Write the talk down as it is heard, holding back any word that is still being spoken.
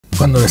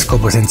Quando le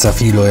scope senza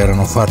filo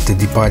erano fatte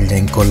di paglia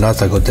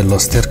incollata con dello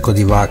sterco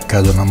di vacca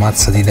ad una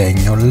mazza di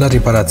legno, la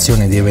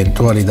riparazione di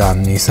eventuali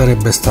danni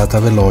sarebbe stata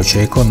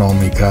veloce,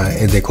 economica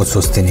ed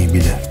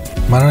ecosostenibile.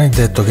 Ma non è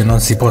detto che non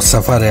si possa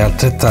fare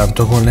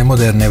altrettanto con le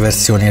moderne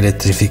versioni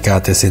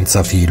elettrificate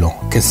senza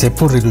filo, che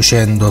seppur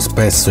riducendo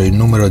spesso il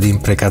numero di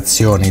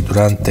imprecazioni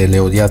durante le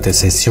odiate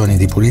sessioni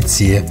di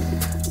pulizie,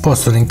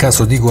 possono in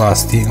caso di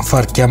guasti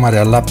far chiamare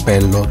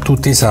all'appello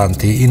tutti i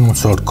santi in un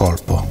sol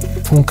colpo.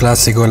 Un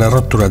classico è la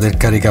rottura del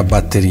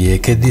caricabatterie,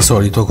 che di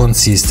solito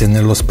consiste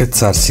nello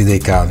spezzarsi dei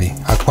cavi,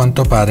 a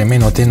quanto pare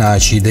meno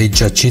tenaci dei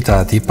già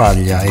citati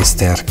paglia e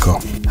sterco.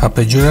 A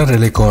peggiorare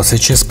le cose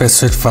c'è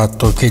spesso il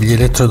fatto che gli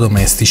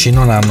elettrodomestici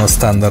non hanno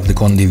standard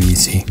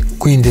condivisi,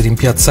 quindi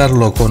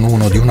rimpiazzarlo con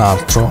uno di un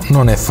altro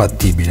non è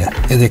fattibile,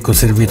 ed ecco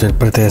servito il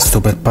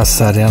pretesto per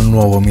passare al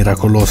nuovo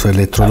miracoloso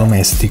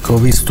elettrodomestico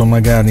visto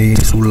magari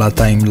sulla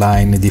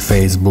timeline di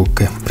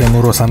Facebook,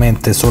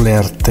 premurosamente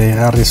solerte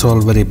a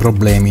risolvere i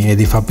problemi ed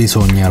i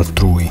fabbisogni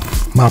altrui.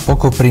 Ma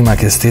poco prima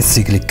che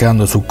stessi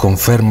cliccando su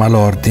conferma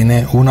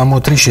l'ordine, una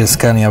motrice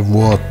Scania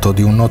V8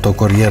 di un noto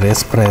corriere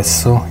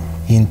espresso,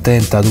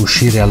 intenta ad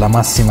uscire alla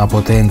massima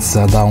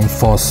potenza da un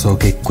fosso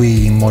che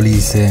qui in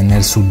Molise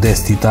nel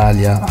sud-est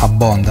Italia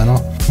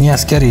abbondano, mi ha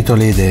schiarito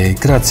le idee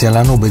grazie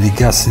alla nube di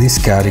gas di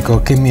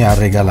scarico che mi ha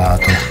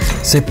regalato,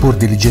 seppur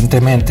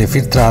diligentemente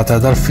filtrata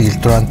dal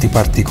filtro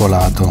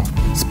antiparticolato,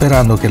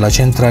 sperando che la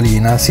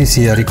centralina si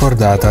sia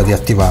ricordata di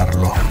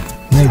attivarlo.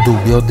 Nel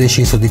dubbio ho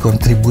deciso di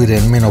contribuire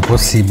il meno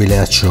possibile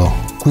a ciò,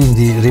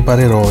 quindi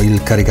riparerò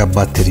il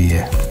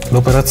caricabatterie.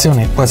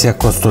 L'operazione è quasi a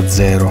costo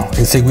zero,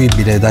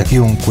 eseguibile da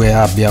chiunque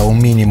abbia un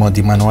minimo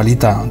di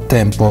manualità,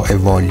 tempo e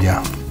voglia.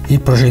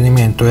 Il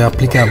procedimento è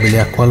applicabile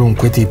a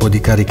qualunque tipo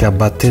di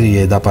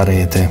caricabatterie da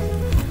parete,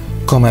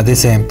 come ad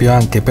esempio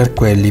anche per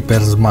quelli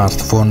per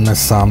smartphone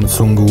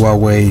Samsung,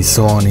 Huawei,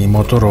 Sony,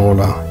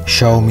 Motorola,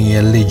 Xiaomi,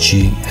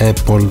 LG,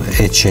 Apple,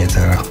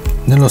 eccetera.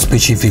 Nello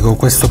specifico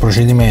questo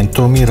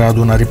procedimento mira ad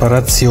una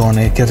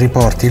riparazione che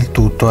riporti il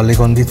tutto alle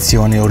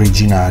condizioni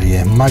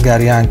originarie,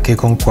 magari anche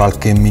con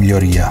qualche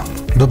miglioria.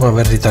 Dopo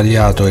aver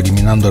ritagliato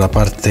eliminando la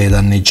parte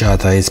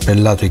danneggiata e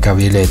spellato i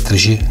cavi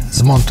elettrici,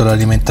 smonto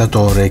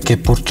l'alimentatore che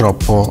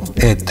purtroppo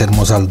è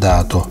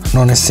termosaldato,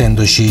 non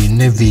essendoci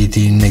né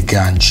viti né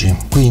ganci,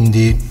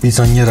 quindi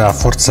bisognerà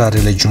forzare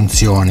le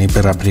giunzioni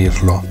per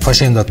aprirlo,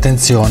 facendo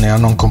attenzione a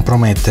non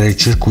compromettere il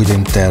circuito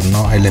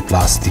interno e le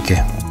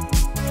plastiche.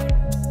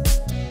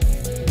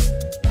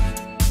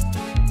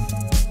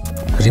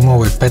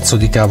 Rimuovo il pezzo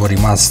di cavo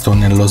rimasto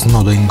nello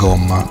snodo in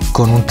gomma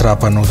con un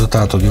trapano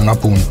dotato di una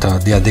punta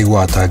di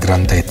adeguata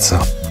grandezza.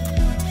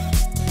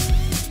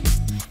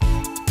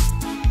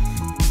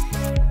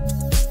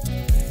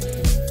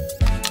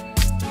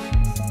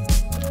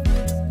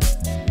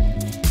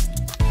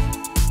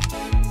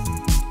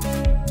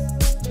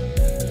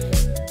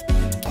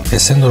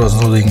 Essendo lo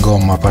snodo in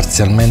gomma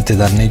parzialmente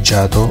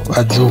danneggiato,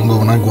 aggiungo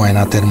una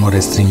guaina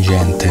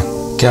termorestringente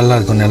che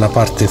allargo nella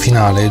parte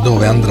finale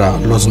dove andrà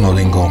lo snodo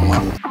in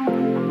gomma.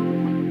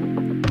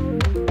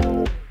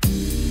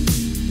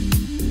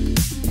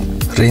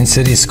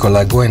 Reinserisco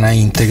la guaina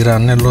integra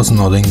nello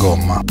snodo in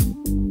gomma.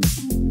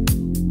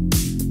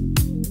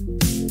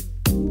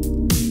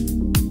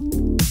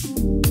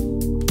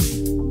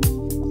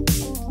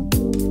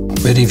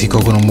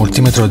 Verifico con un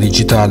multimetro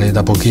digitale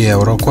da pochi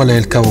euro qual è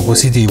il cavo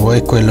positivo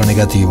e quello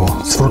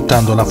negativo,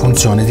 sfruttando la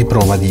funzione di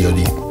prova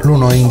diodi.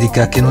 L'uno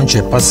indica che non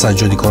c'è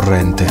passaggio di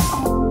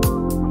corrente.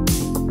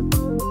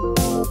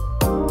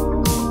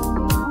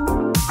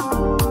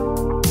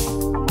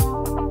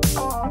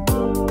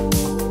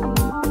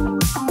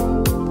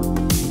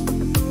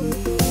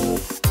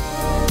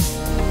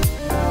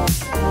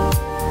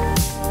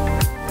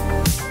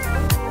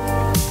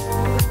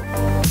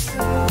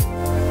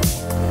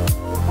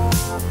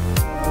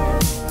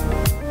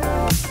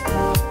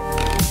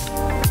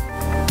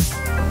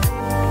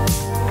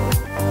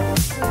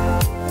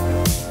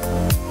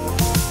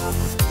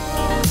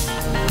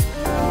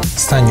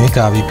 Stagno i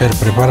cavi per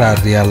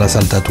prepararli alla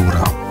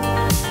saldatura.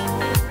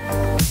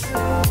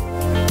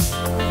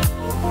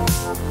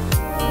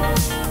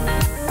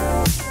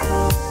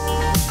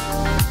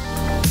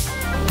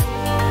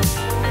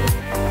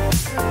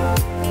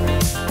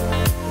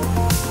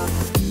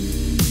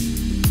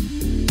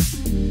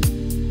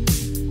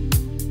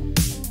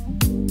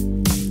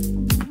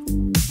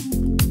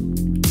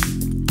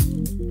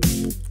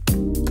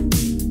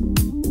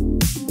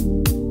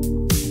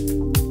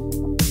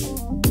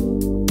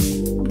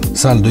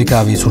 Saldo i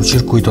cavi sul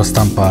circuito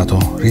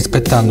stampato,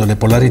 rispettando le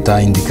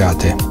polarità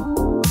indicate.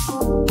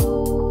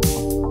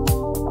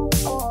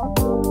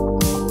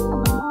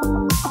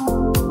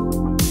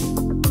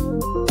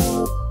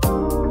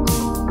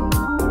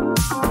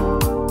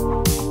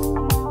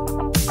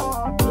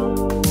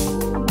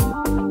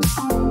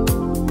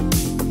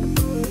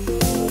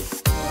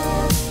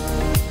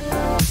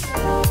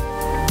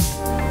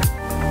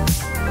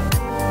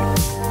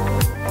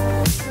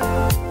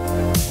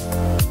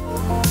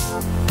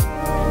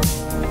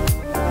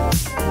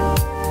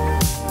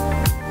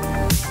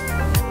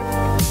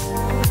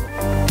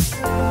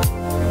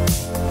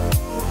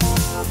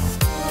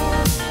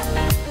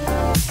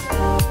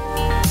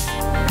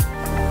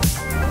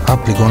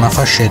 applico una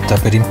fascetta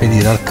per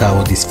impedire al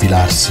cavo di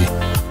sfilarsi.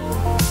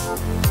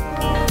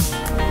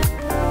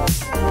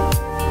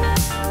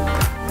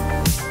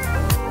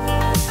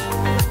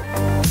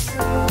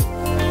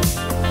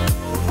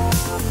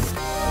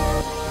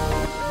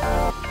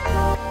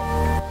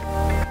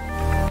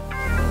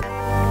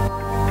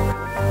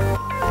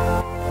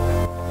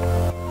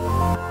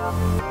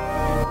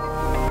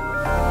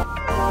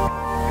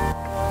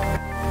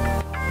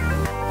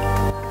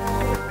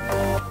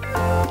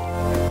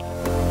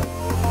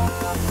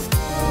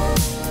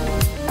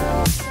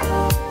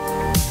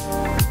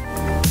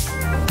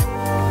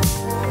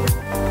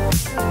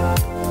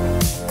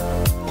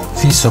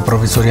 Fisso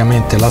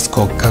provvisoriamente la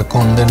scocca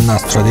con del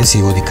nastro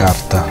adesivo di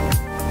carta.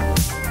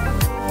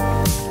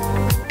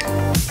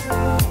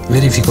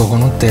 Verifico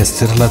con un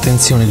tester la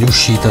tensione di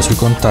uscita sui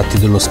contatti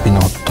dello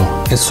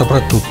spinotto e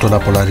soprattutto la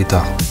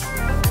polarità.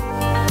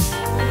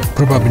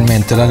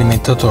 Probabilmente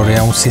l'alimentatore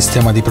ha un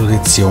sistema di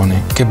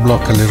protezione che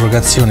blocca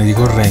l'erogazione di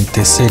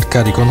corrente se il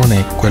carico non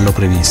è quello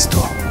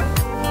previsto.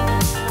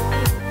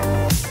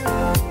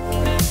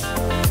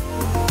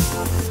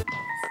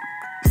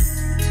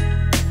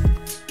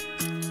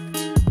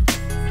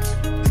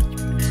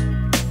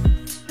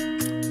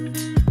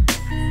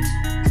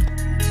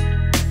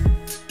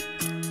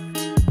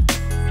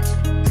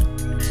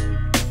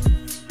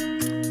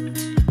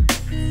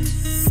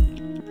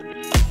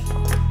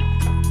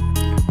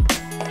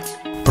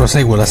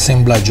 Proseguo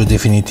l'assemblaggio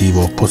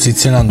definitivo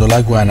posizionando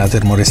la guaina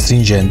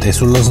termorestringente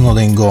sullo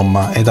snodo in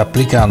gomma ed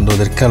applicando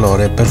del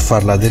calore per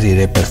farla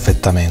aderire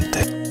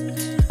perfettamente.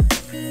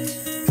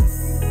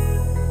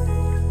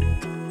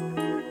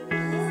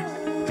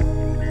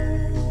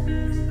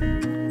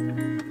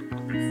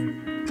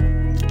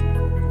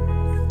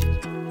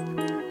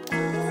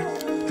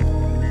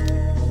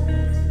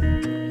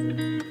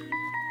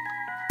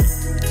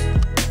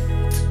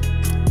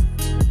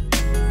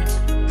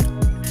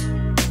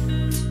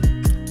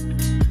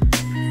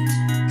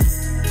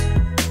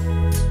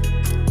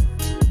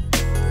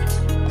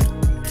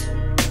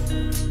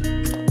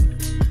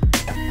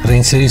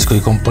 Reinserisco i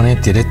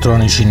componenti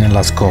elettronici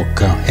nella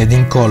scocca ed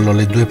incollo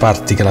le due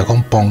parti che la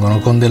compongono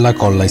con della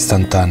colla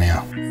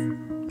istantanea.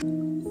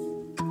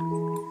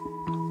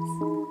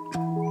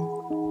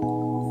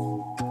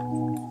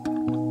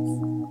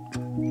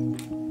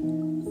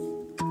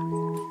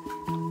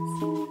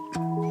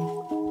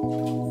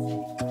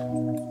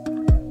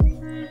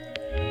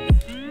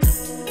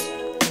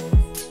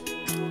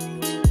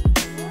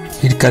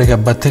 Il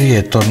caricabatterie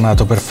è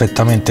tornato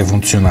perfettamente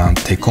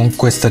funzionante, con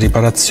questa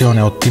riparazione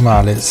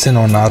ottimale se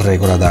non a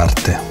regola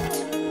d'arte.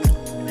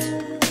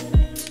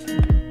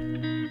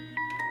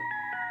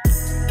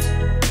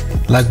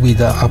 La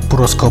guida ha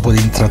puro scopo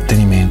di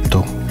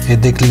intrattenimento e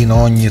declino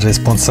ogni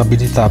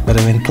responsabilità per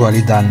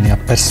eventuali danni a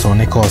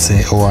persone,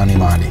 cose o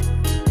animali.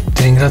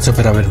 Ti ringrazio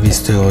per aver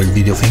visto il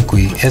video fin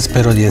qui e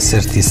spero di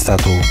esserti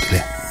stato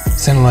utile.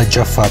 Se non l'hai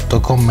già fatto,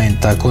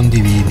 commenta,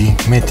 condividi,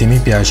 metti mi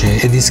piace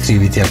ed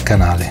iscriviti al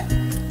canale.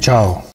 Ciao!